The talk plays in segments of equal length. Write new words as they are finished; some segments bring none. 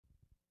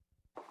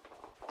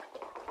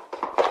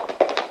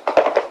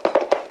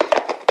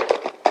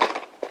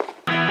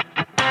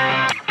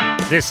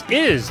This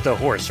is the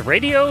Horse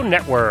Radio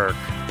Network.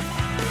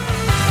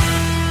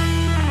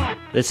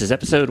 This is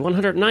episode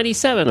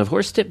 197 of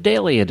Horse Tip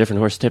Daily, a different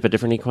horse tip, a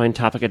different equine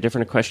topic, a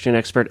different equestrian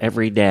expert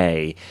every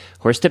day.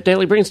 Horse Tip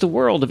Daily brings the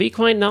world of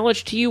equine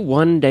knowledge to you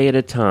one day at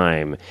a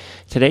time.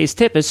 Today's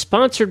tip is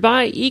sponsored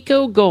by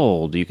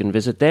EcoGold. You can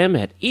visit them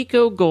at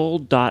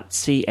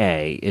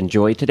ecogold.ca.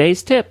 Enjoy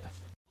today's tip.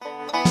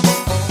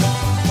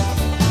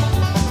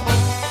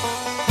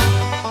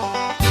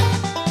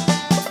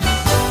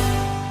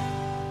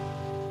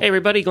 Hey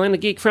everybody, Glenn the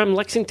Geek from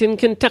Lexington,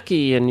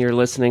 Kentucky, and you're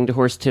listening to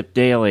Horse Tip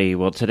Daily.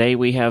 Well, today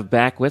we have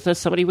back with us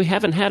somebody we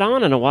haven't had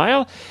on in a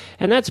while,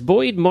 and that's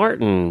Boyd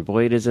Martin.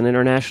 Boyd is an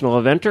international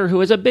eventer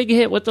who is a big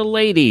hit with the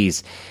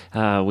ladies.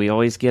 We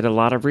always get a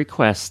lot of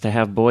requests to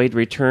have Boyd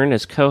return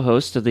as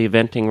co-host of the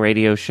eventing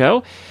radio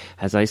show.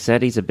 As I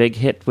said, he's a big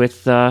hit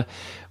with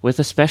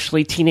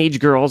especially teenage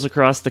girls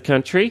across the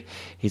country.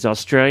 He's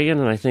Australian,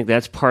 and I think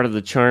that's part of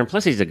the charm.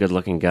 Plus, he's a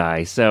good-looking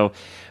guy. So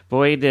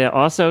Boyd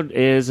also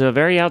is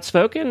very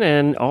outspoken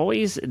and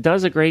always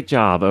does a great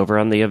job over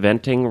on the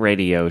eventing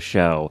radio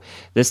show.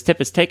 This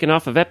tip is taken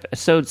off of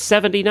episode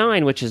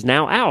 79, which is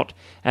now out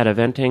at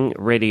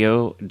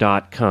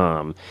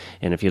eventingradio.com.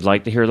 And if you'd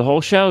like to hear the whole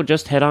show,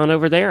 just head on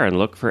over there and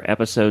look for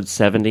episode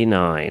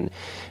 79.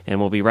 And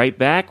we'll be right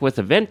back with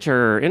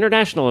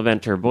international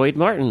eventer Boyd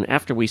Martin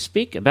after we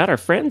speak about our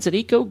friends at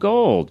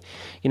EcoGold.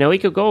 You know,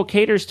 EcoGold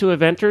caters to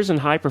eventers and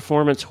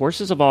high-performance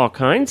horses of all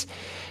kinds.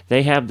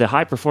 They have the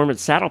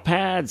high-performance saddle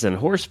pads and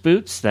horse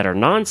boots that are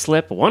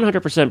non-slip,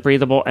 100%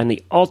 breathable, and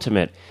the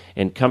ultimate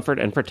in comfort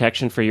and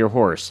protection for your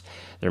horse.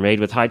 They're made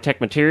with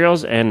high-tech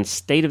materials and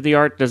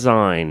state-of-the-art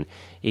design.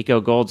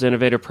 EcoGold's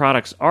innovative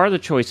products are the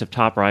choice of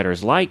top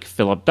riders like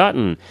Philip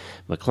Dutton,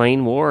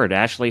 McLean Ward,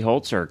 Ashley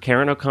Holzer,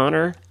 Karen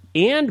O'Connor,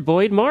 and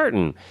Boyd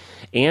Martin,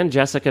 and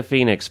Jessica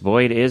Phoenix.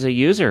 Boyd is a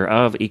user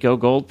of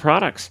EcoGold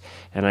products,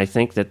 and I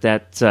think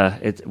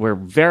we're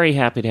very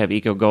happy to have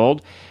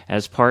EcoGold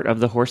as part of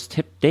the Horse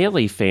Tip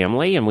Daily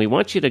family, and we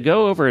want you to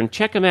go over and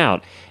check them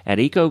out at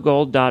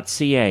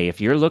ecogold.ca.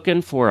 If you're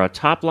looking for a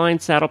top-line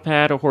saddle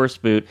pad or horse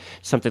boot,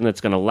 something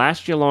that's going to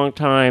last you a long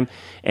time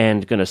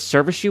and going to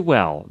service you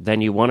well,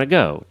 then you want to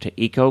go to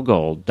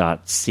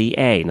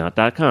ecogold.ca,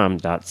 not .com,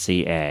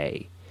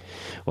 .ca.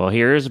 Well,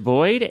 here's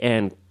Boyd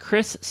and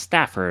Chris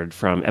Stafford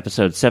from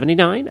episode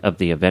 79 of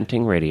the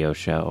Eventing Radio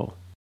Show.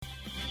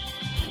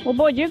 Well,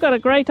 Boyd, you've got a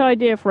great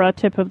idea for our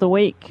tip of the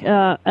week,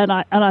 and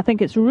I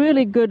think it's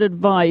really good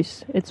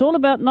advice. It's all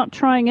about not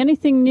trying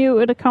anything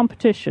new at a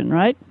competition,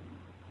 right?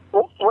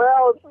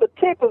 Well, the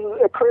tip,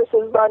 Chris,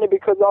 is only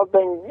because I've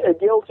been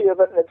guilty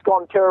of it and it's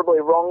gone terribly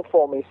wrong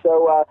for me.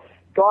 So,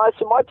 guys,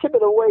 so my tip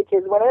of the week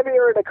is whenever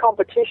you're at a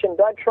competition,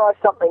 don't try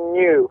something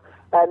new.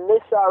 And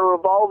this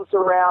revolves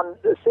around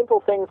simple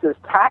things as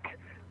tack,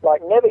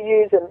 like never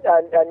use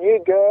a new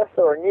girth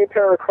or a new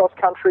pair of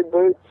cross-country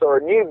boots or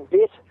a new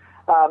bit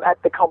at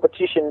the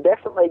competition.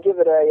 Definitely give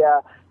it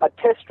a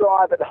test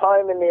drive at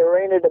home in the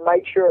arena to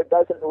make sure it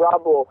doesn't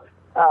rub or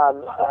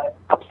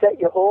upset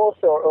your horse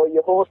or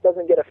your horse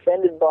doesn't get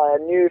offended by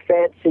a new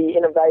fancy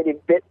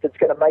innovative bit that's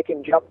going to make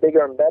him jump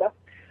bigger and better.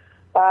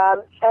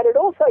 And it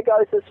also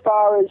goes as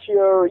far as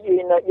your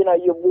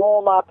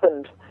warm-up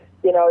and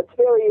it's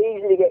very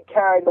easy to get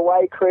carried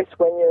away, Chris,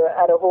 when you're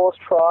at a horse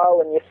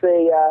trial and you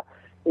see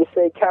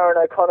Karen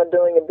O'Connor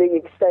doing a big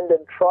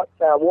extended trot,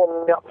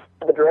 warming up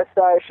for the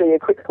dressage, so you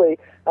quickly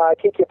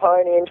kick your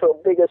pony into a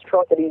biggest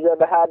trot that he's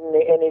ever had,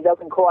 and he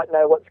doesn't quite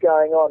know what's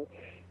going on.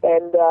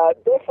 And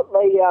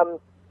definitely,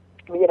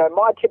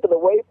 my tip of the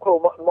week,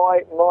 or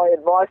my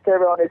advice to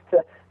everyone is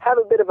to have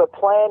a bit of a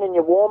plan in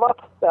your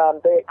warm-up,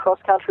 be it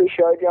cross-country,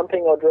 show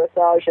jumping or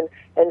dressage,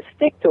 and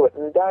stick to it,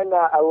 and don't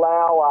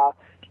allow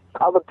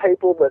other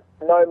people that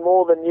know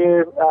more than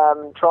you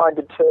try and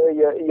deter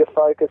your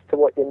focus to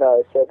what you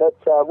know. So that's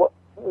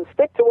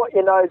stick to what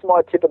you know is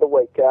my tip of the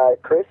week,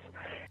 Chris.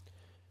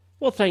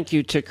 Well, thank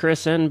you to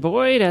Chris and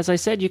Boyd. As I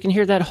said, you can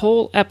hear that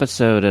whole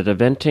episode at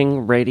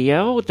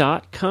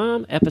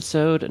eventingradio.com,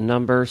 episode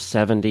number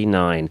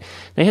 79.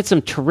 They had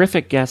some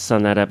terrific guests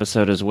on that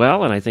episode as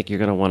well, and I think you're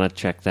going to want to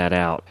check that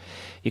out.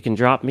 You can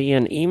drop me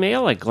an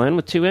email at Glenn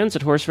with 2 N's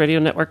at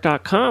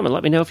horseradionetwork.com and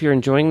let me know if you're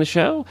enjoying the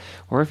show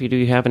or if you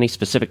do have any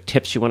specific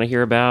tips you want to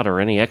hear about or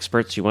any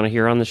experts you want to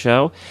hear on the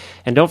show.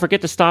 And don't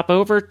forget to stop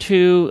over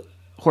to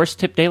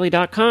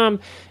horsetipdaily.com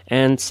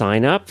and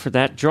sign up for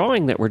that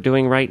drawing that we're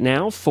doing right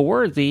now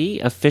for the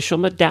official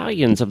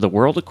medallions of the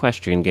World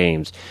Equestrian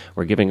Games.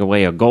 We're giving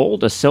away a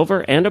gold, a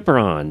silver, and a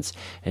bronze.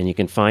 And you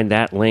can find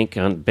that link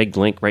on big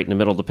link right in the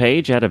middle of the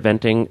page at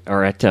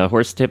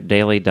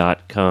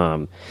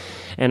horsetipdaily.com.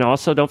 And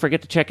also, don't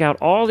forget to check out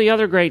all the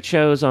other great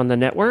shows on the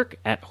network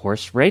at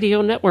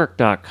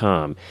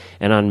horseradionetwork.com.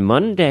 And on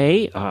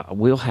Monday,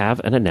 we'll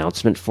have an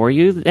announcement for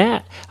you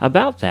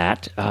about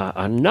that.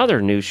 Another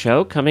new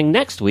show coming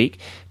next week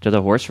to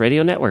the Horse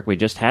Radio Network. We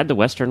just had the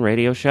Western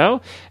Radio Show,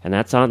 and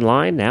that's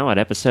online now at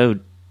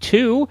episode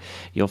 2.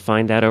 You'll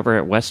find that over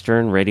at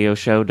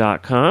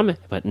westernradioshow.com.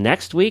 But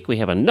next week, we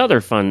have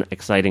another fun,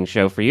 exciting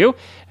show for you,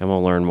 and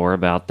we'll learn more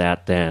about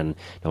that then.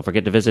 Don't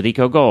forget to visit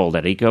EcoGold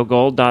at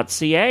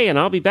ecogold.ca, and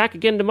I'll be back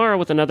again tomorrow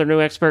with another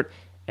new expert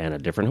and a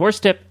different horse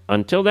tip.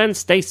 Until then,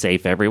 stay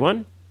safe,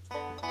 everyone.